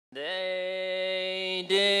They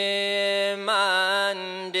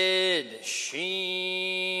demanded Shimon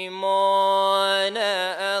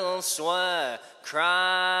elsewhere,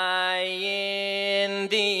 crying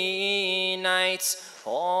the night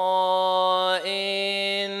or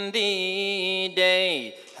in the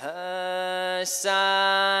day. Her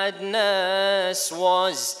sadness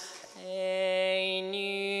was a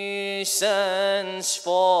nuisance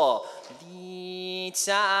for the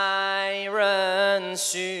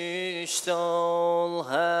tyrants who stole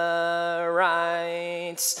her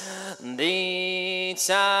rights. The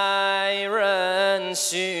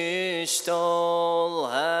tyrants who stole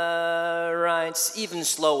her rights. Even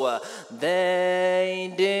slower,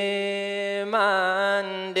 they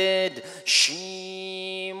demanded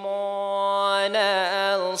Shimon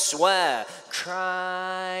elsewhere,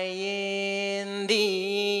 crying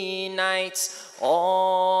the night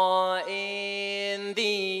or in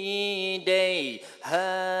the day.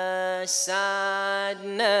 Her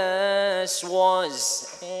sadness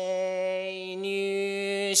was a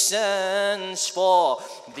nuisance for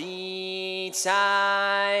the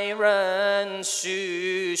tyrants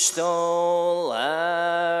who stole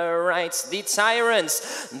her rights. The tyrants.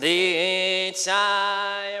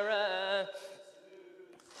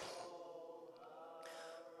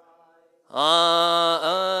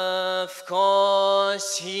 Of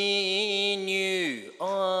course he knew,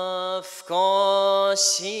 of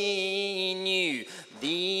course he knew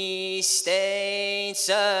the status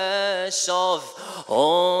of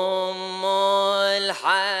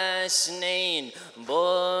HUSSEIN,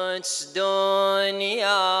 but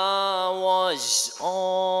dunya was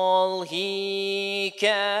all he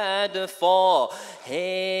cared for.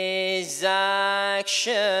 His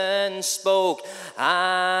action spoke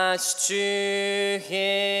as to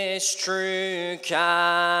his true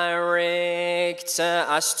character,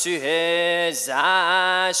 as to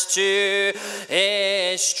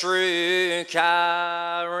his true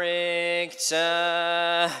character.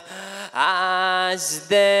 As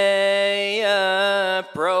they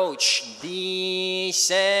approached the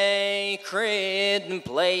sacred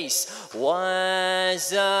place, was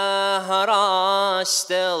Zahra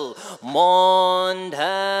still mourned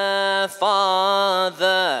her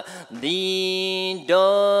father, the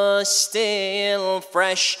dust still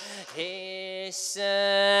fresh, hiss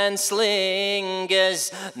and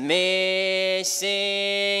slingers missing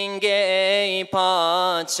a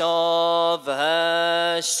part of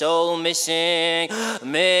her soul, missing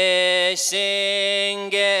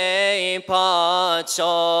a part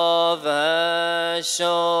of her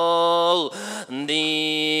soul.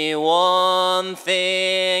 The one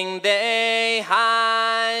thing they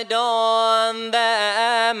had on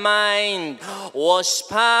their mind was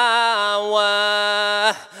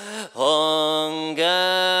power,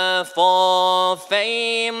 hunger for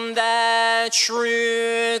fame. Their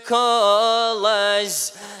true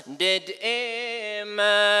colors did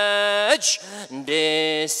emerge,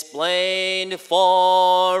 displayed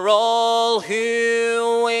for all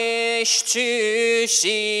who wish to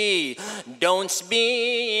see. Don't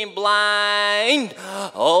be blind,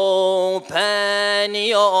 open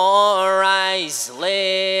your eyes,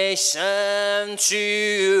 listen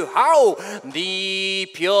to how the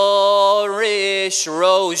purest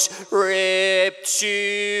rose ripped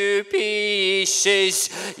to pieces.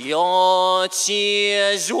 Your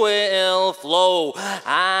tears will flow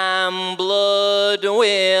and blood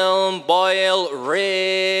will boil.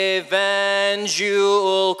 Revenge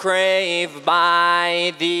you'll crave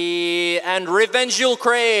by the end. Revenge you'll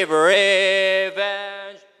crave.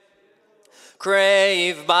 Revenge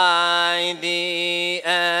crave by the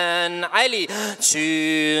end. Ali,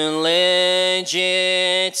 to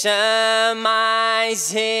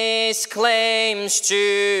legitimize his claims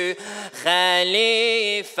to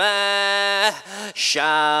Khalifa,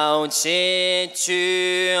 shouted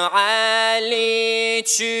to Ali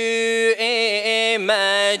to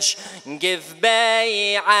emerge, give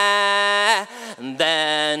bay'ah,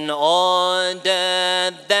 then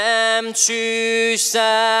ordered them to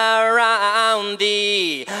surround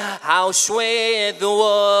the house with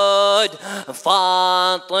wood.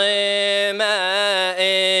 Fatema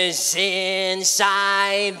is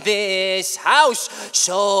inside this house,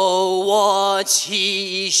 so what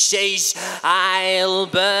he says, I'll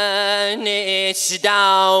burn it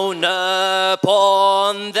down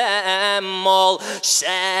upon them all,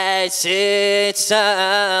 set it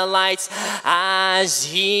alight as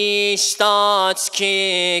he starts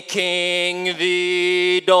kicking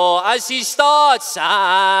the door. As he starts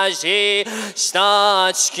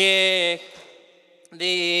kicking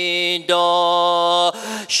the door.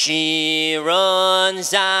 She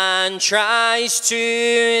runs and tries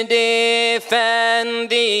to defend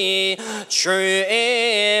the true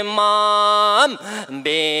Imam.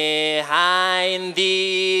 Behind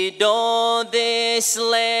the door this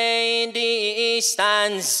lady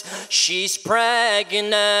stands. She's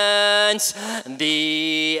pregnant.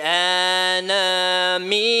 The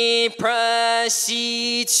enemy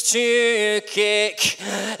proceeds to kick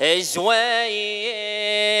his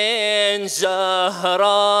way in.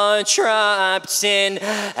 Zahra trapped in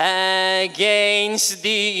against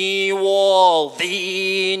the wall,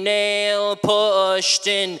 the nail pushed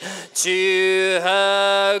into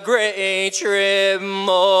her great rib.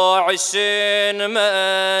 Muhsin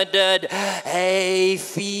murdered, a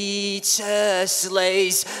fetus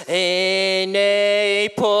lays in a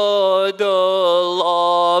puddle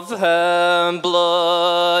of her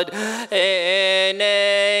blood, in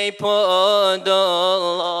a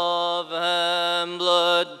puddle of her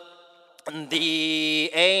blood. The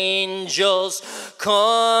angels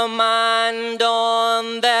command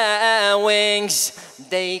on their wings.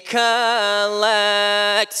 They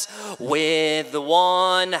collect. With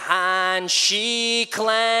one hand she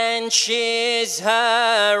clenches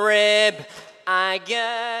her rib,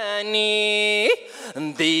 agony.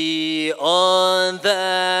 The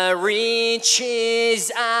other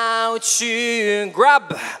reaches out to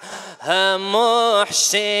grab her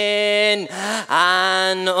Muhsin.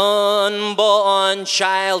 An unborn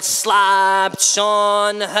child slapped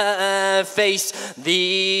on her face,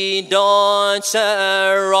 the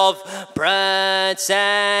daughter of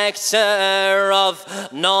protector of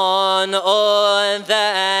none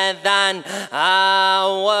other than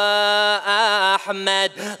our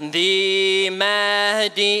Ahmed. The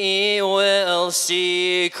Mahdi will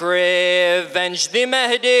seek revenge. The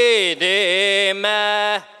Mahdi, the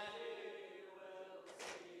Mahdi.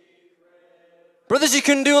 Brothers, you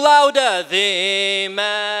can do louder. The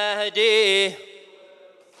Mahdi.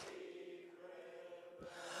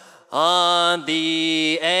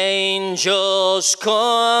 The angels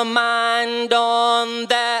command on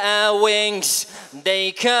their wings.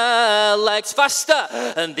 They collect faster.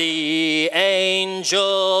 The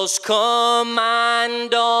angels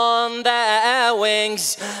command on their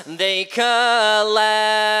wings. They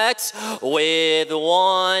collect. With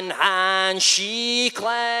one hand she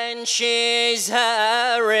clenches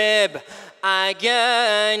her rib,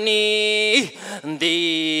 agony.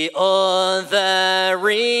 The other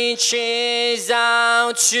reaches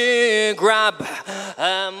out to grab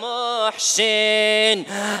a Muhsin,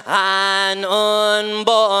 an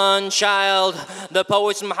unborn child. The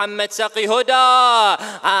poet Muhammad Saqi Huda,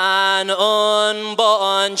 an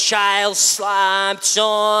unborn child slapped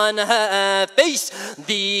on her face,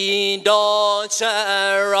 the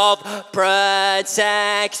daughter of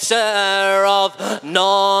protector of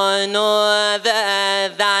none other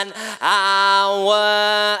than our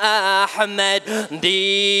Ahmed.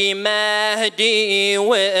 The Mahdi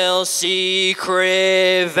will seek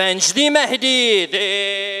revenge. The Mahdi,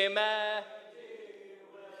 the Mahdi.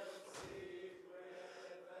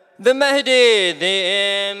 The Mahdi,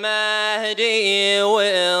 the Mahdi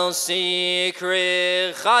will seek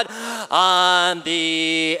revenge. And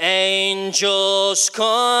the angels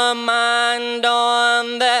command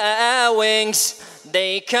on their wings.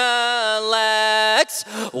 They collect.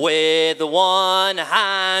 With one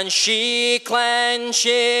hand she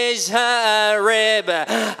clenches her rib,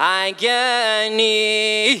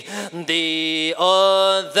 agony. The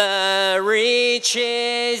other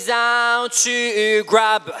reaches out to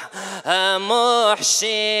grab a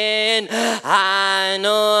Muhsin, an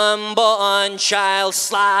unborn child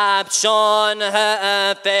slapped on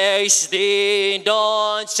her face, the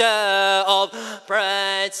daughter of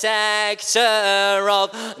protector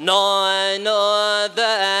of none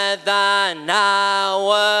other than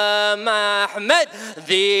our Muhammad.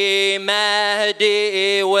 The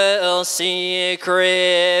Mahdi will seek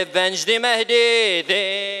revenge. The Mahdi,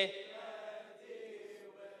 the